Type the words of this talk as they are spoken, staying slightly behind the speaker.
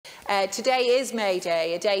Today is May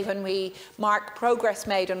Day, a day when we mark progress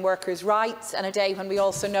made on workers' rights and a day when we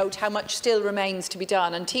also note how much still remains to be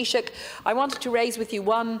done. And Taoiseach, I wanted to raise with you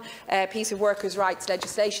one piece of workers' rights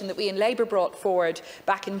legislation that we in Labour brought forward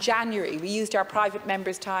back in January. We used our private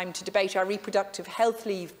members' time to debate our reproductive health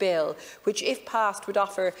leave bill, which, if passed, would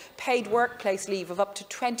offer paid workplace leave of up to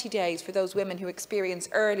 20 days for those women who experience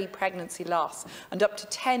early pregnancy loss and up to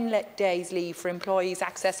 10 days leave for employees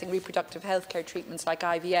accessing reproductive healthcare treatments like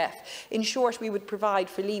IVF. In short, we would provide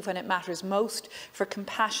for leave when it matters most for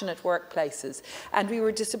compassionate workplaces. And we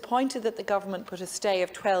were disappointed that the government put a stay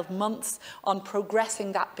of 12 months on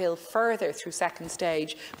progressing that bill further through second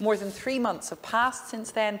stage. More than 3 months have passed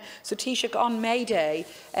since then. So Taoiseach, on May Day,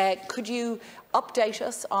 could you update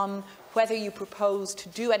us on whether you propose to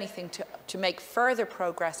do anything to make further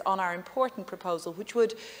progress on our important proposal, which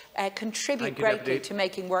would contribute greatly to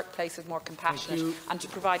making workplaces more compassionate and to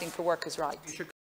providing for workers' rights?